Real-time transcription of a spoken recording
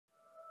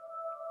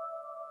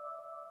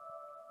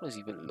What does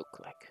it even look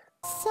like?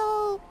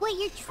 So, what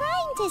you're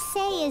trying to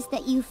say is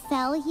that you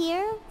fell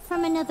here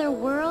from another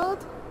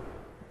world?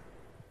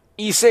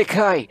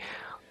 Isekai!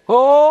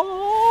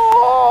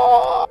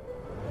 Oh!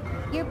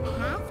 Your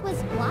path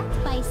was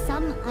blocked by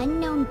some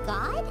unknown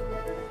god?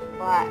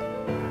 What?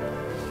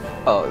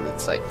 Oh,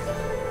 it's like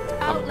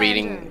I'm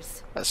reading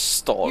a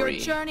story.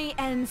 Your journey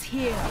ends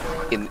here.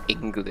 In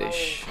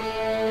English. Who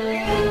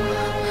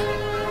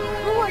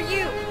are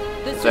you?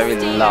 It's very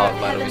loud,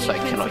 by the way, so I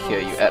cannot hear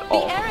you at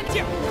all.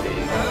 Big,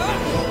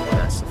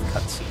 massive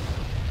cutscene.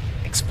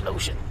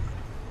 Explosion.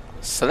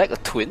 Select a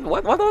twin?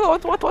 What? Yeah,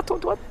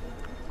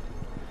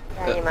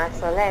 you must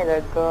select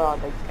the girl or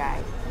the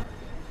guy.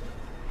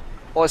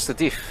 What's the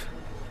diff?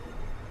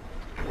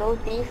 No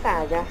diff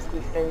are just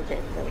different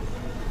genders.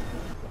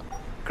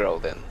 Girl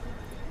then.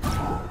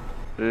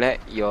 Let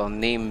your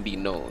name be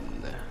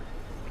known.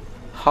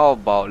 How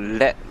about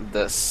let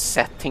the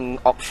setting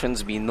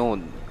options be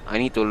known? I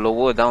need to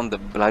lower down the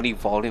bloody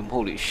volume,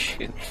 holy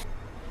shit.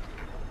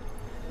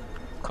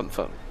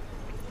 Confirm.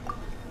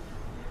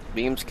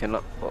 Names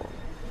cannot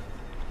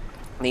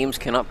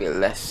be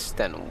less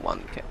than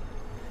 1 cap.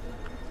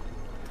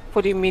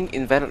 What do you mean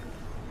invalid?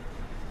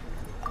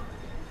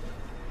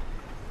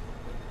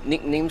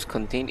 Nicknames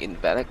contain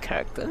invalid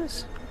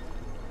characters?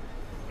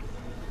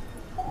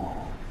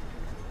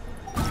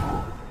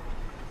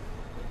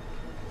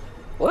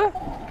 What?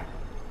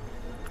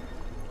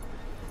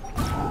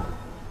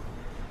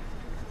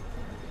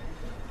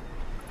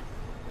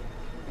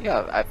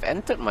 Yeah, I've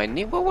entered my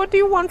name, but what do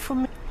you want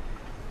from me?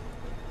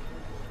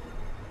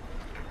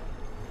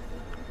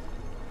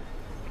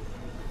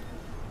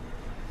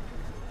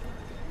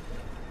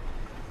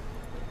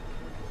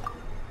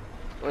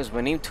 Was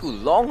my name too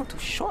long or too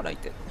short? I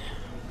did.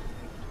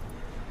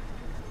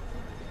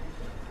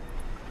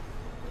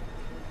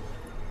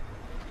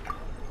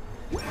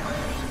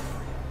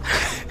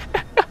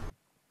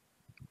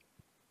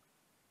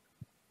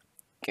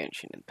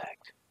 Genshin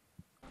Impact.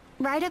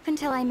 Right up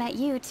until I met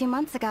you 2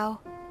 months ago.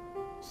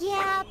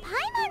 Yeah,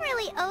 Paimon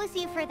really owes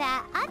you for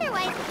that.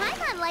 Otherwise,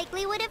 Paimon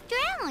likely would have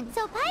drowned.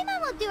 So Paimon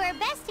will do her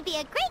best to be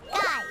a great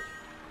guy.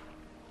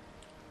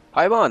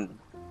 Paimon!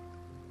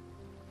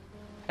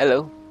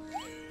 Hello.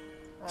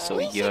 So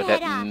We you're should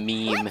that head off.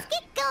 meme. Let's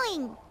get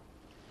going.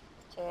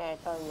 Jay, I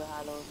thought you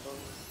hello too.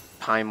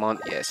 Paimon,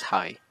 yes,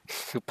 hi.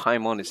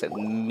 Paimon is that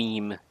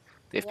meme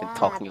they've been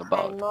talking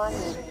about. Paimon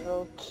is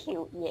so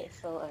cute yet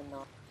so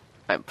annoying.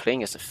 I'm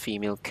playing as a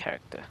female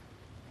character.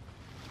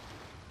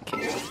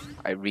 Okay,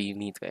 I really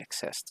need to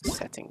access the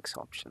settings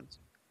options.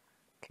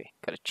 Okay,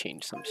 gotta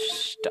change some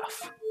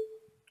stuff.